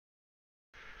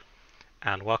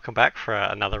And welcome back for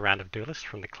another round of Duelyst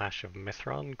from the Clash of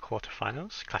Mythron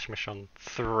quarterfinals. Clash of Mythron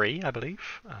 3, I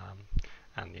believe.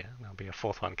 And yeah, there'll be a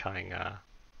fourth one coming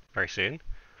very soon.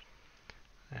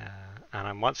 And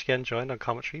I'm once again joined on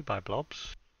commentary by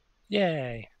Blobs.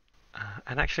 Yay.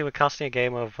 And actually, we're casting a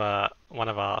game of one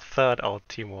of our third Old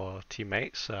Team War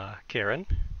teammates, Kieran.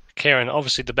 Kieran,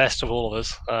 obviously the best of all of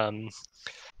us.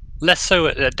 Less so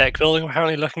at deck building,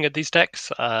 apparently, looking at these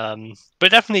decks.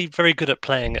 But definitely very good at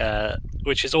playing,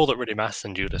 which is all that really matters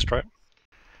in Duelyst, right?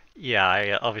 Yeah,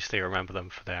 I obviously remember them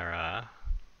for their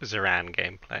Ziran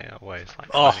gameplay, always like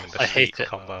Oh, finding the I sweet hate it.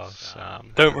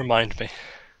 combos. Don't remind me.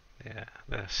 Yeah,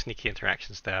 the sneaky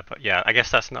interactions there. But yeah, I guess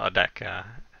that's not a deck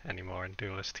anymore in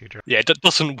Duelist 2. Yeah, it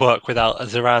doesn't work without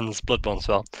Ziran's Bloodborne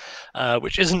spell,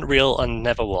 which isn't real and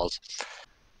never was.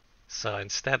 So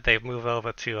instead, they've moved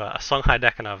over to a Songhai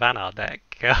deck and a Vanar deck.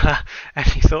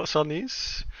 Any thoughts on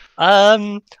these? I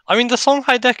mean, the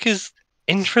Songhai deck is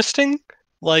interesting.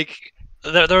 Like,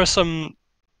 there are some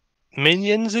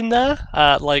minions in there,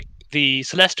 like the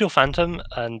Celestial Phantom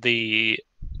and the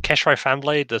Keshrai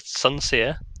Fanblade, the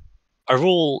Sunseer, are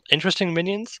all interesting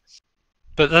minions.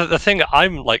 But the thing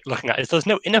I'm like looking at is there's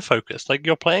no inner focus. Like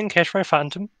you're playing Keshrai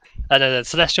Phantom and a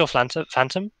Celestial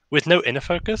Phantom with no inner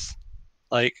focus.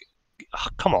 Like,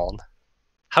 come on,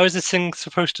 how is this thing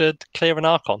supposed to clear an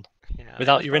Archon Yeah, inner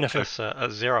without your inner focus? focus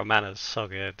at 0 mana is so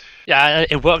good. Yeah,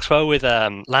 it works well with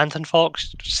Lantern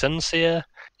Fox, Sunseer.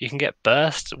 You can get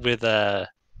burst with Tuskable?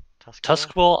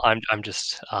 Tuskable. I'm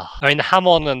just. I mean, the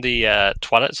Hamon and the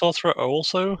Twilight Sorcerer are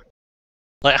also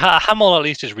like Hamon at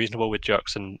least is reasonable with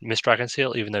Jux and Mist Dragon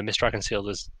Seal, even though Mist Dragon Seal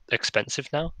is expensive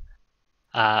now.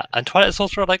 And Twilight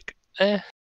Sorcerer, like,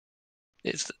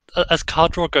 it's as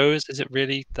card draw goes, is it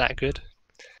really that good?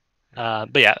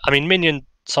 But yeah, I mean, Minion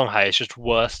Songhai is just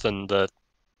worse than the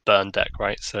Burn deck,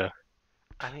 right? So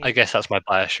I I mean, guess that's my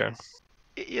bias shown.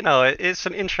 it's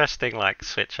an interesting like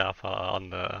switch up on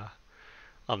the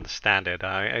standard.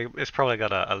 It's probably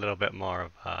got a little bit more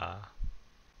of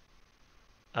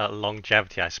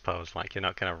longevity, I suppose. Like you're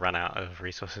not going to run out of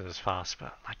resources as fast.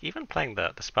 But like even playing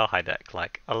the spell high deck,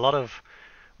 like a lot of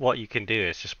what you can do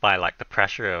is just by like the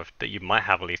pressure of that you might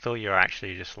have lethal, you're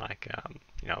actually just like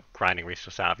grinding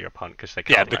resources out of your opponent because they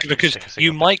Yeah, can't like because stick a you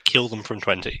single thing, might kill them from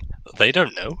 20. They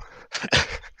don't know.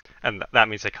 and that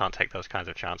means they can't take those kinds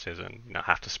of chances and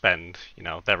have to spend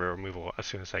their removal as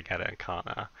soon as they get it and can't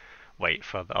wait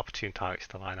for the opportune targets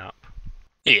to line up.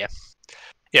 Yeah.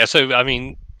 Yeah, so, I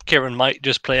mean, Kieran might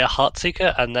just play a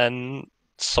Heartseeker and then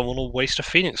someone will waste a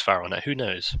Phoenix Fire on it. Who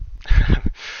knows?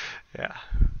 Yeah,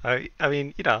 I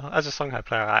mean, as a Songhai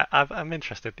player, I'm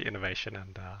interested in the innovation,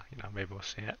 and maybe we'll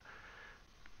see it.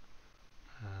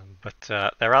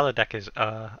 But their other deck is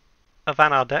a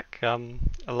Vanar deck.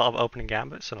 A lot of opening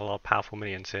gambits and a lot of powerful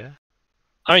minions here.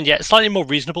 I mean, yeah, slightly more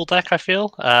reasonable deck, I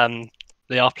feel.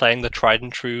 They are playing the tried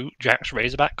and true Jax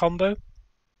Razorback combo.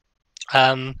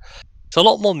 It's a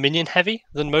lot more minion heavy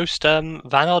than most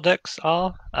Vanar decks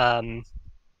are.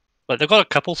 Like they've got a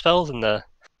couple spells in the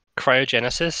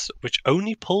Cryogenesis, which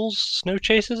only pulls Snow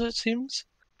Chasers, it seems.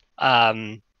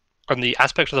 And the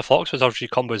Aspect of the Fox, which obviously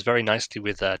combos very nicely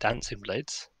with Dancing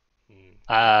Blades.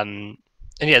 And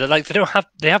yeah,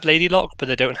 they have Lady Lock, but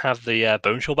they don't have the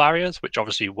Bone Chill barriers, which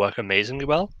obviously work amazingly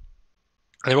well.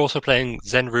 And they're also playing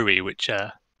Zenrui, which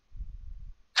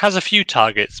has a few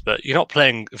targets, but you're not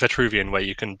playing Vitruvian where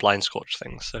you can blind scorch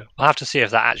things. So I'll have to see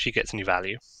if that actually gets any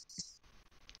value.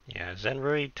 Yeah,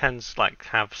 Zenrui tends like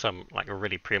have some like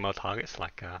really primo targets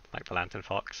like the Lantern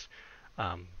Fox.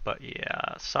 But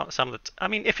yeah, some of the I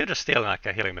mean, if you're just stealing like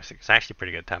a Healing Mystic, it's actually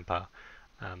pretty good tempo.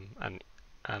 And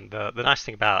the nice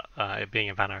thing about it being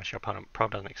in Vanar is your opponent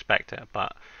probably doesn't expect it,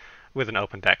 but with an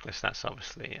open deck list, that's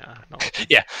obviously not.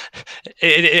 Yeah,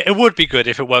 it would be good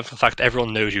if it weren't for the fact that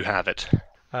everyone knows you have it.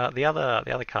 The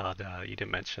other card you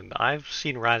didn't mention that I've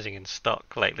seen rising in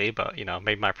stock lately, but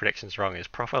maybe my prediction's wrong, is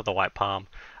Prophet of the White Palm.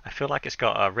 I feel like it's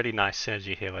got a really nice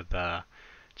synergy here with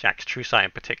Jack's True Sight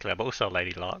in particular, but also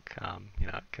Lady Lock.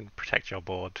 It can protect your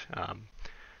board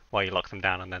while you lock them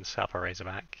down and then set up a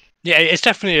Razorback. Yeah, it's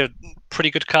definitely a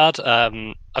pretty good card. I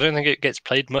don't think it gets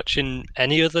played much in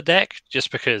any other deck,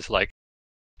 just because like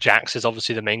Jax is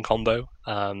obviously the main combo.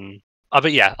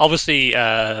 But yeah, obviously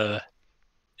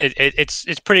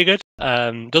it's pretty good.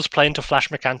 Does play into Flash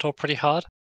Mercantor pretty hard.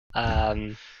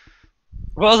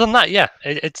 Well, other than that, yeah,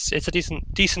 it's a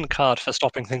decent card for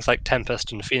stopping things like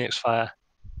Tempest and Phoenix Fire.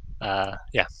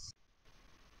 Yeah.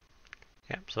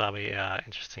 Yeah, so that'll be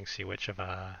interesting to see which of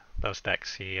those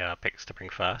decks he picks to bring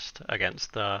first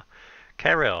against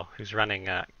Cairill, who's running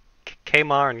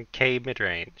Kmar and K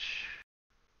midrange.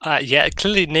 Yeah,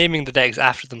 clearly naming the decks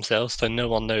after themselves, so no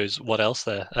one knows what else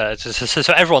they're.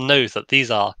 So everyone knows that these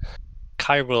are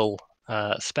Cairill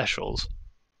specials.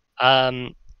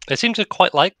 They seem to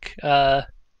quite like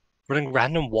running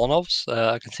random one-offs.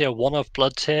 I can see a one-of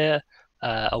Blood Tear,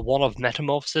 a one-of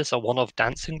Metamorphosis, a one-of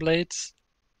Dancing Blades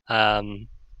in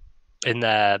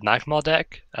their Magmar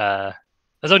deck.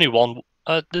 There's only one.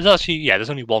 There's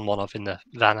only one-of in the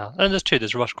Vanna, and there's two.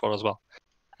 There's Rushcore as well.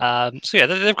 So yeah,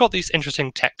 they've got these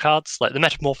interesting tech cards. Like the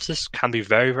Metamorphosis can be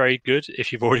very, very good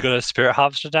if you've already got a Spirit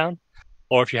Harvester down,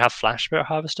 or if you have Flash Spirit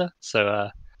Harvester.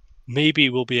 So maybe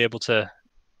we'll be able to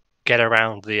get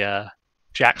around the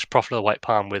Jack's Prophet of the White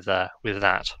Palm with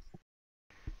that.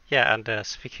 Yeah, and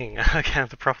speaking again of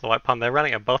the Prophet of the White Palm, they're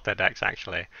running it both their decks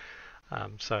actually.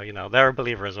 So they're a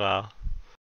believer as well.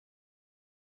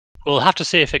 We'll have to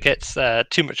see if it gets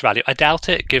too much value. I doubt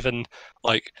it, given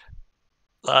like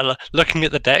looking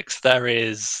at the decks, there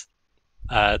is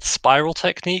Spiral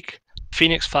Technique,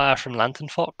 Phoenix Fire from Lantern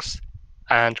Fox,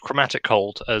 and Chromatic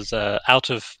Cold as out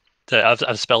of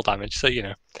spell damage. So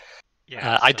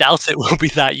Yeah, I doubt it will be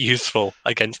that useful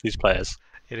against these players.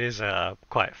 it is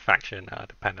quite faction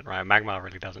dependent, right? Magmar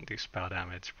really doesn't do spell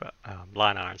damage, but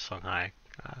Linar and Songhai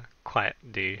quite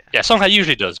do. Yeah, Songhai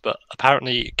usually does, but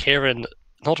apparently Kieran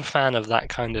not a fan of that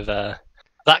kind of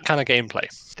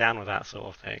gameplay. Down with that sort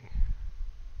of thing.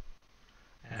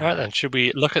 All right then, should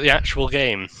we look at the actual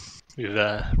game? We've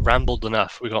rambled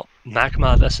enough. We got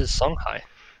Magmar versus Songhai.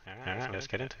 All right, let's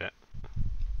get into it.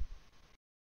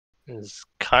 Is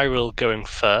Cairill going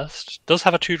first? Does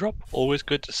have a 2-drop, always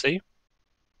good to see.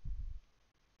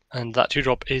 And that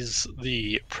 2-drop is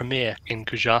the Premier in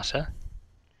Kujata.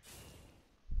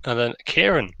 And then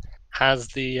Kieran has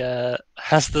the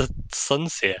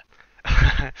Sunseer.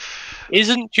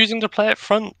 Isn't choosing to play it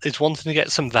front, is wanting to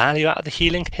get some value out of the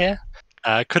healing here.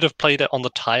 Could have played it on the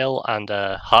tile and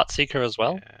Heartseeker as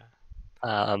well.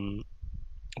 Yeah.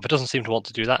 But doesn't seem to want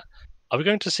to do that. Are we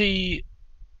going to see...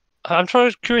 I'm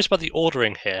curious about the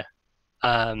ordering here.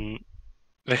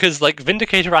 Because like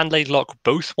Vindicator and Ladylock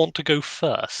both want to go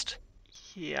first.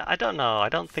 Yeah, I don't know. I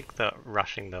don't think that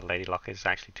rushing the Ladylock is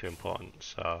actually too important.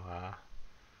 So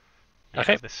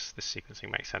okay, this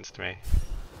sequencing makes sense to me.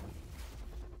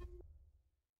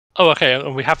 Oh, okay,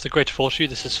 and we have the Greater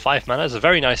Fortitude. This is 5 mana. It's a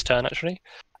very nice turn, actually.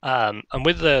 And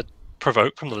with the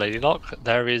Provoke from the Ladylock,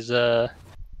 there is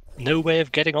no way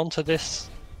of getting onto this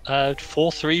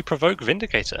 4/3 Provoke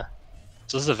Vindicator.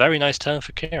 So this is a very nice turn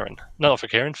for Kieran. No, not for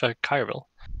Kieran, for Cairill.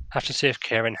 Have to see if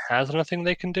Kieran has anything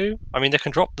they can do. I mean, they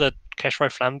can drop the Keshrai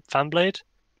Fanblade.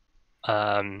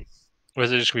 Or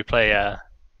is it just we play a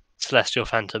Celestial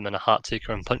Phantom and a Heartseeker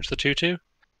and punch the 2/2?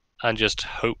 And just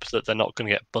hope that they're not going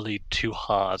to get bullied too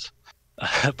hard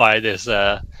by this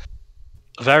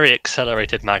very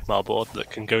accelerated Magmar board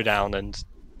that can go down and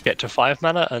get to 5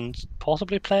 mana and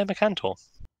possibly play a Mecantor.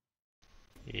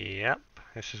 Yep,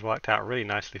 this has worked out really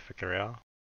nicely for Cairill.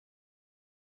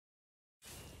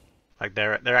 Like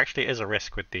there actually is a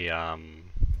risk with the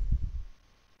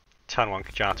turn 1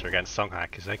 Kujata against Songhai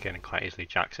because they can quite easily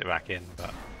jacks it back in,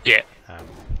 but yeah,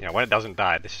 when it doesn't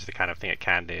die, this is the kind of thing it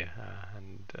can do.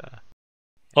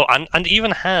 Oh, and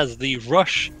even has the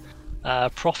Rush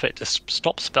Prophet to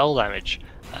stop spell damage,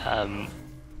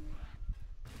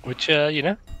 which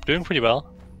doing pretty well.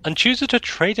 And chooses to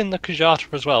trade in the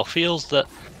Kujata as well. Feels that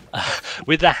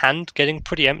with their hand getting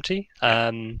pretty empty,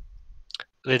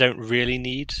 they don't really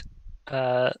need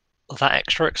that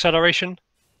extra acceleration.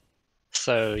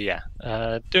 So yeah,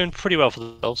 doing pretty well for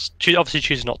themselves. Obviously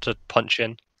choosing not to punch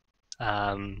in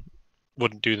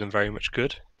wouldn't do them very much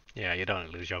good. Yeah, you don't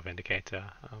want to lose your Vindicator.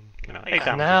 8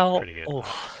 damage is pretty good.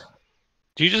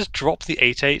 Do you just drop the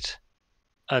 8/8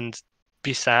 and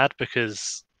be sad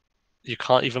because you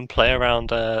can't even play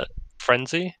around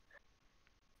Frenzy?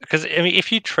 Because I mean,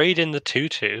 if you trade in the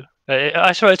 2/2,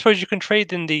 I suppose you can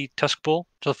trade in the Tusk Ball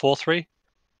to the 4/3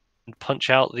 and punch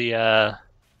out the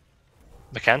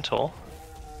Mecantor.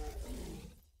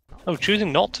 Oh,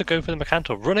 choosing not to go for the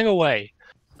Mecantor, running away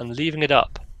and leaving it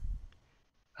up.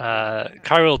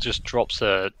 Cairill just drops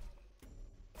a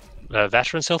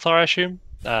Veteran Silthar, I assume,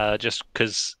 just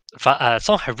because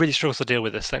Songhai really struggles to deal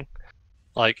with this thing.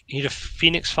 Like, you need a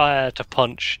Phoenix Fire to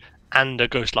punch and a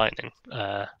Ghost Lightning.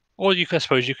 Or I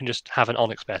suppose you can just have an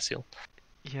Onyx Bear Seal.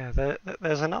 Yeah,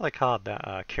 there's another card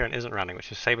that Kieran isn't running,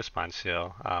 which is Saberspine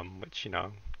Seal, which,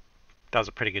 does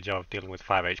a pretty good job of dealing with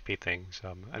 5 HP things,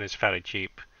 and is fairly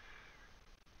cheap.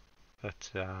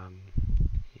 But,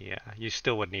 yeah, you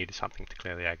still would need something to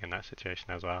clear the egg in that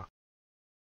situation as well.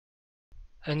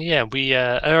 And yeah, we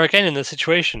are again in the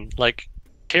situation, like,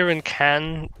 Kieran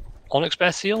can Onyx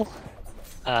Bear Seal,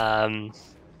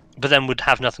 but then would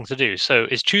have nothing to do. So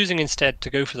is choosing instead to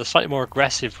go for the slightly more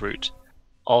aggressive route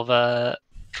of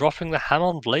dropping the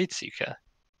Hamon Blade Seeker.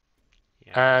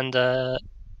 Yeah. And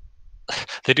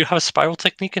they do have a Spiral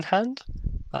Technique in hand,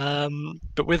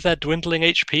 but with their dwindling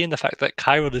HP and the fact that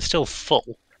Cairill is still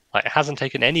full, like it hasn't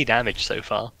taken any damage so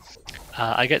far,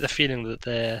 I get the feeling that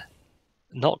they're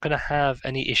not going to have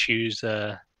any issues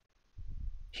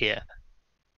here.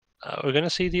 We're going to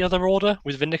see the other order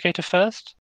with Vindicator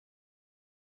first.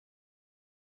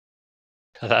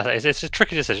 It's a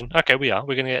tricky decision. Okay, we are.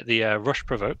 We're going to get the Rush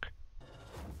Provoke.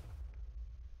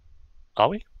 Are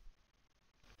we?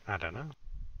 I don't know.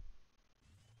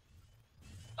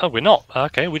 Oh, we're not.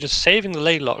 Okay, we're just saving the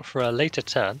Ley Lock for a later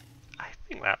turn. I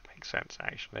think that makes sense,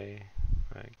 actually.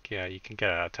 Like, yeah, you can get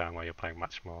a turn where you're playing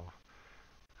much more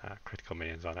critical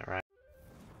minions on it, right?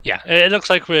 Yeah, it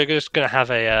looks like we're just going to have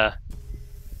a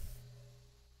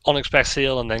Onyx Back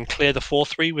Seal and then clear the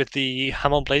 4-3 with the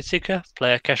Hamon Blade Seeker,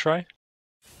 play a Keshrai.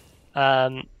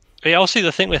 Yeah, obviously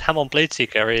the thing with Hamon Blade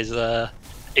Seeker is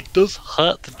it does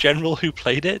hurt the general who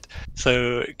played it,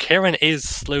 so Kieran is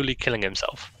slowly killing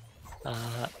himself.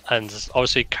 And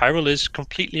obviously Cairill is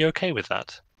completely okay with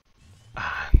that.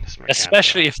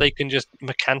 Especially if they can just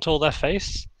Mercantor their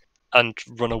face and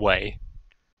run away.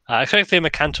 I expect they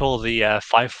Mercantor the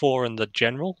 5-4 and the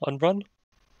general and run.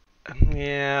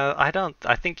 Yeah,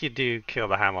 I think you do kill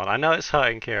the Hamon. I know it's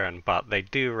hurting Kieran, but they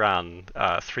do run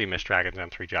 3 Mist Dragons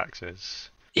and 3 Jaxes.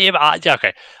 Yeah, but yeah,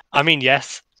 okay. I mean,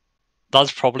 yes,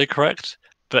 that's probably correct.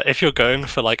 But if you're going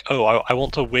for like, oh, I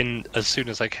want to win as soon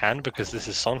as I can because this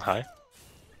is Songhai,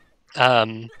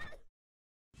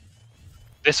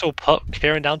 this will put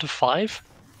Kieran down to 5,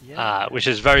 Yeah. which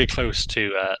is very close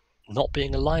to not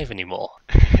being alive anymore.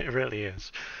 It really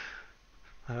is.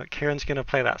 Kieran's going to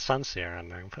play that Sunseer and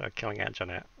then put a killing edge on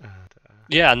it.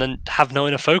 Yeah, and then have no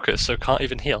inner focus, so can't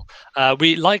even heal.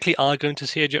 We likely are going to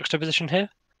see a juxtaposition here.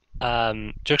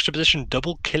 Juxtaposition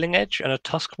double killing edge and a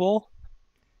Tusk War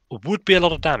would be a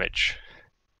lot of damage,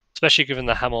 especially given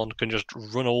the Hamon can just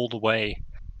run all the way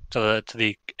to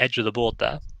the edge of the board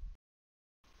there.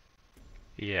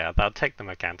 Yeah, that'll take the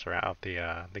Mercantor out of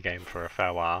the game for a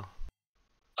fair while.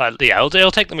 Yeah,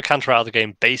 it'll take the Mercantor out of the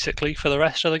game basically for the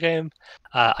rest of the game.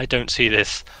 I don't see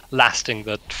this lasting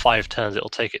the 5 turns it'll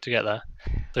take it to get there.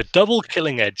 The double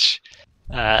killing edge.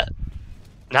 Now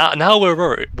we're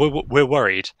worried. We're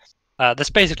worried. That's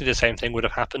basically the same thing would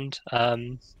have happened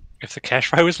if the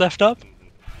Keshrai was left up.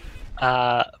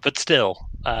 But still,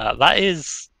 that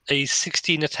is a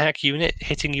 16 attack unit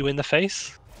hitting you in the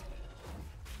face.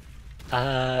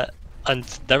 And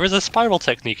there is a Spiral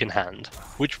Technique in hand,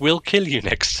 which will kill you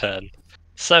next turn.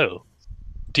 So,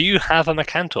 do you have a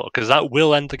Mercantor? Because that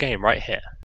will end the game right here.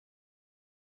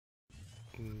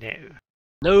 No.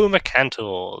 No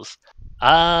Mercantors.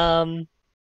 They're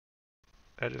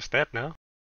just dead now.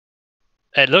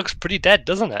 It looks pretty dead,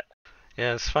 doesn't it?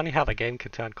 Yeah, it's funny how the game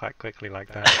can turn quite quickly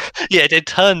like that. Yeah, it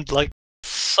turned like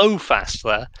so fast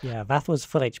there. Yeah, that was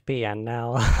full HP and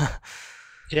now...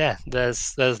 Yeah,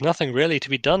 there's nothing really to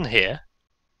be done here.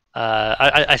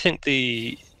 I think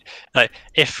if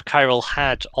Cairill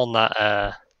had on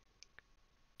that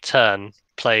turn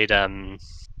played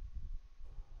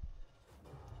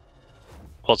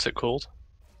what's it called?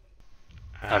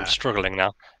 I'm struggling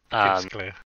now. It's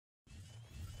clear.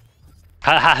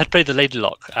 Had played the Lady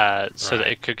Lock so that Right.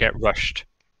 it could get rushed.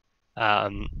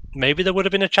 Maybe there would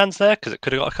have been a chance there because it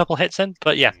could have got a couple hits in.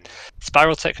 But yeah,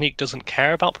 Spiral Technique doesn't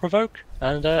care about Provoke,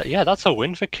 and yeah, that's a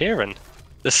win for Kieran,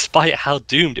 despite how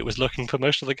doomed it was looking for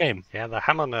most of the game. Yeah, the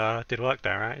Hamon did work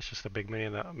there, right? It's just a big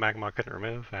minion that Magmar couldn't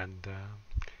remove, and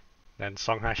then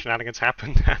Songhai shenanigans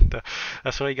happened, and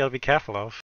that's what you got to be careful of.